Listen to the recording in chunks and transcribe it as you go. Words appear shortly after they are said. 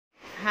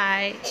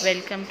Hi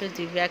welcome to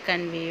Divya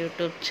ಕನ್ವಿ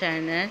YouTube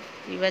channel.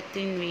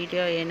 ಇವತ್ತಿನ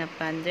video ಏನಪ್ಪ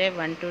ಅಂದರೆ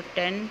 1 to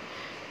 10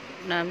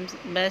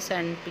 ನಂಬರ್ಸ್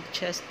ಆ್ಯಂಡ್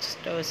ಪಿಕ್ಚರ್ಸ್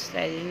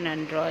ತೋರಿಸ್ತಾ ಇದ್ದೀನಿ.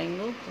 ನನ್ನ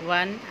ಡ್ರಾಯಿಂಗು.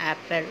 1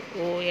 ಆ್ಯಪಲ್,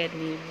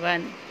 ONE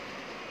 1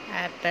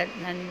 ಆ್ಯಪಲ್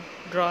ನನ್ನ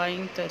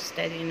ಡ್ರಾಯಿಂಗ್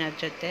ತೋರಿಸ್ತಾ ಇದ್ದೀನಿ. ಅದ್ರ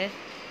ಜೊತೆ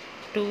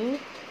 2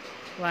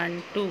 1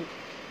 2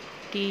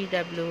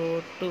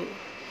 TWO2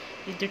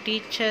 ಇದು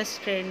ಟೀಚರ್ಸ್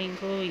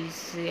ಟ್ರೈನಿಂಗು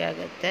ಈಸಿ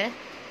ಆಗುತ್ತೆ.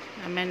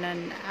 ಆಮೇಲೆ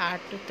ನಾನು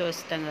ಆರ್ಟು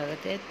ತೋರಿಸ್ದಂಗೆ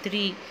ಆಗುತ್ತೆ.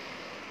 3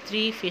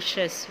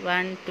 fishes,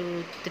 1 2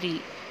 3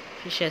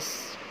 fishes,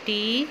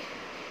 THREE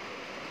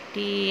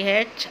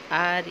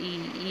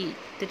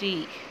 3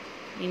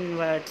 in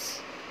words.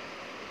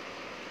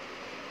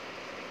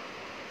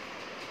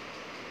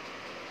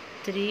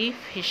 3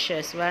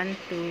 fishes, 1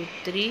 2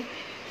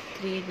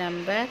 3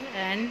 number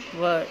and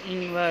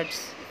in words.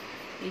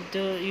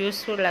 ಇದು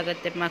ಯೂಸ್ಫುಲ್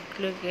ಆಗುತ್ತೆ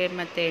ಮಕ್ಕಳಿಗೆ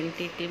ಮತ್ತು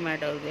ಎಂಟಿಟಿ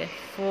ಮಾಡೋರಿಗೆ.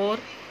 4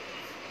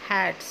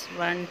 hats,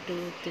 1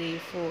 2 3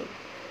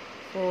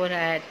 4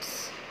 hats.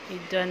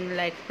 ಇದೊಂದು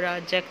ಲೈಕ್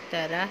ಪ್ರಾಜೆಕ್ಟ್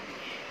ಥರ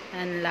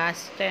ನಾನು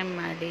ಲಾಸ್ಟ್ ಟೈಮ್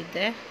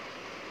ಮಾಡಿದ್ದೆ.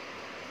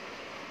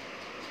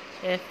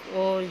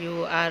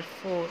 FOUR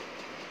 4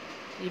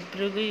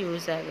 ಇಬ್ರಿಗೂ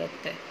ಯೂಸ್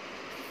ಆಗುತ್ತೆ.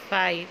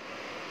 5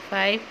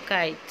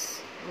 kites,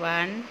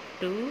 1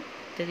 2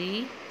 3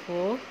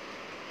 4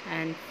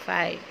 and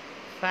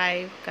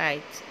 5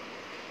 kites.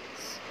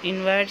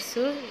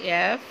 Inverse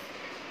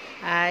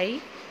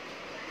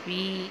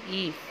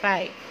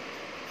FIVE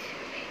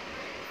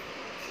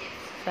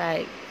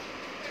 5.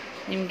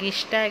 ನಿಮ್ಗೆ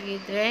ಇಷ್ಟ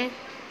ಆಗಿದ್ದರೆ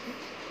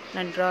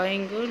ನನ್ನ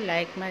ಡ್ರಾಯಿಂಗು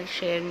ಲೈಕ್ ಮಾಡಿ,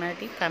 ಶೇರ್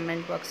ಮಾಡಿ,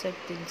 ಕಮೆಂಟ್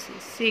ಬಾಕ್ಸಲ್ಲಿ ತಿಳಿಸಿ.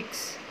 6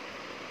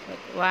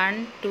 1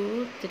 2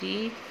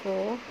 3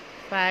 4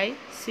 5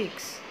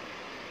 6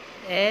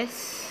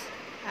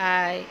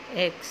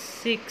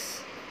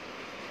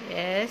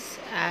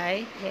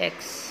 SIX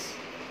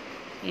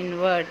in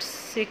words.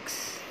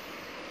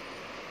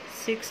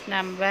 6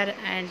 number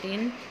and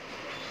in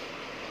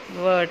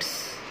words.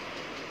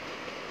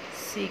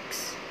 6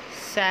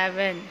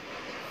 7.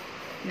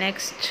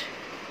 Next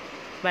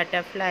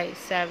butterfly,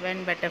 7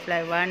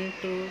 butterfly, 1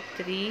 2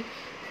 3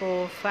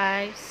 4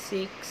 5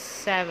 6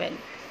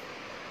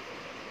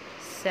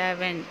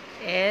 7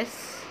 S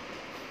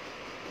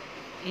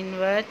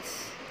inwards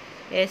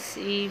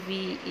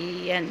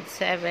SEVEN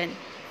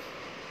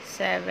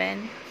 7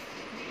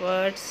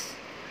 words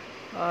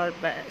or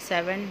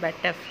 7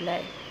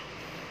 butterfly.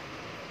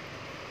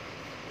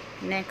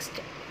 Next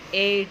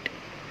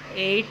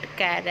 8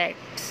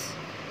 carrots.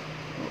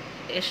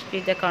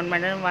 ಎಷ್ಟಿದೆ ಕೌಂಟ್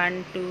ಮಾಡೋಣ. 1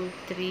 2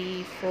 3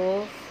 4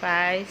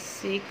 5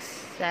 6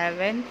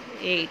 7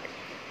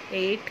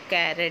 8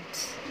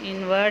 ಕ್ಯಾರೆಟ್ಸ್.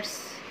 ಇನ್ ವರ್ಡ್ಸ್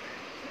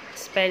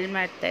ಸ್ಪೆಲ್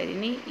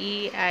ಮಾಡ್ತಾಯಿದ್ದೀನಿ.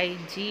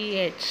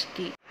 EIGHT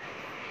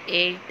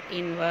 8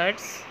 in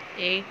words,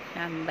 8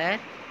 number.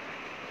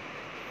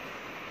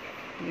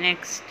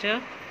 Next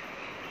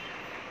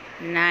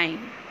 9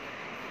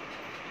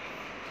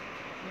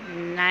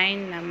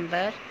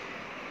 number,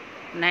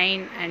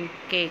 9 and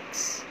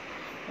cakes.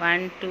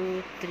 1 2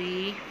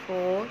 3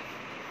 4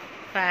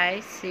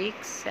 5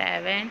 6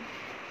 7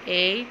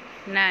 8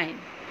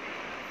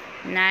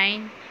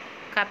 9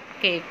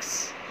 cupcakes.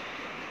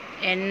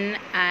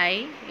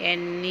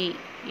 NINE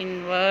in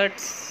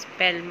words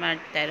spell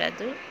ಮಾಡ್ತಾ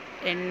ಇರೋದು.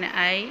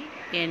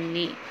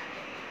 NINE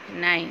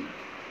 9.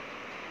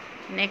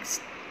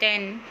 Next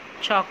 10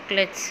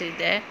 chocolates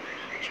ಇದೆ.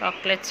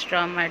 Chocolates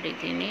draw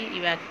ಮಾಡಿದ್ದೀನಿ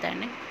ಇವಾಗ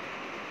ತಾನೆ,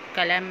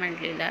 colour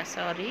ಮಾಡಲಿಲ್ಲ,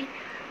 ಸಾರಿ.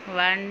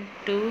 1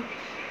 2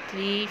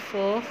 3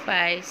 4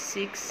 5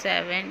 6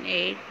 7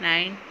 8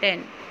 9 10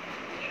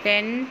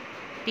 TEN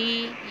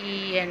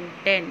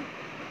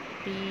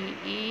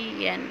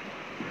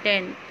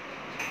 10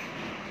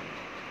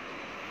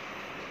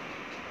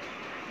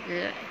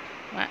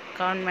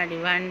 ಕೌಂಟ್ ಮಾಡಿ.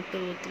 1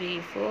 2 3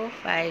 4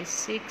 5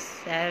 6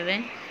 7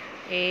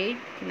 8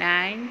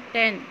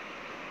 9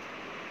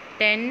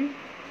 10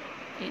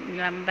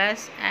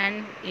 numbers and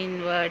in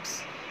words.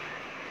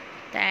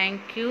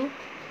 Thank you.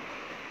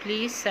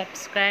 Please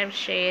subscribe,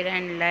 share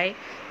and like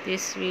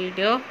this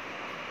video.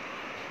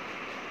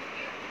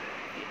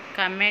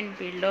 Comment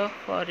below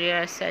for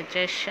your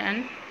suggestion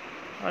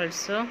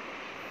also.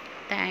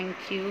 Thank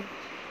you.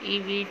 ಈ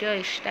video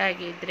ಇಷ್ಟ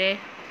ಆಗಿದ್ದರೆ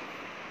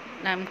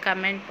ನಮ್ಮ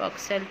ಕಮೆಂಟ್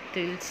ಬಾಕ್ಸಲ್ಲಿ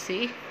ತಿಳಿಸಿ.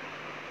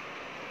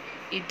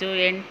 ಇದು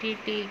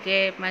NTTಗೆ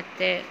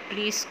ಮತ್ತು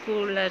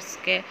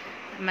ಪ್ರೀಸ್ಕೂಲರ್ಸ್ಗೆ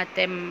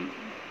ಮತ್ತು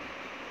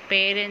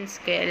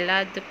ಪೇರೆಂಟ್ಸ್ಗೆ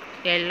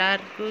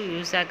ಎಲ್ಲರಿಗೂ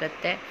ಯೂಸ್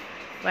ಆಗುತ್ತೆ.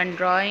 ಒಂದು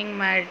ಡ್ರಾಯಿಂಗ್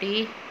ಮಾಡಿ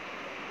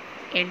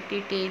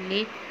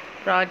NTTಲಿ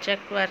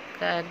ಪ್ರಾಜೆಕ್ಟ್ ವರ್ಕ್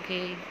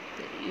ಆಗಿ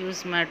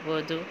ಯೂಸ್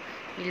ಮಾಡ್ಬೋದು.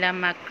 ಇಲ್ಲ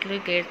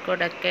ಮಕ್ಳಿಗೆ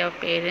ಹೇಳ್ಕೊಡೋಕ್ಕೆ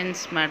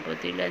ಪೇರೆಂಟ್ಸ್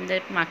ಮಾಡ್ಬೋದು, ಇಲ್ಲಾಂದರೆ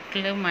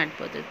ಮಕ್ಕಳು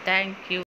ಮಾಡ್ಬೋದು. Thank you.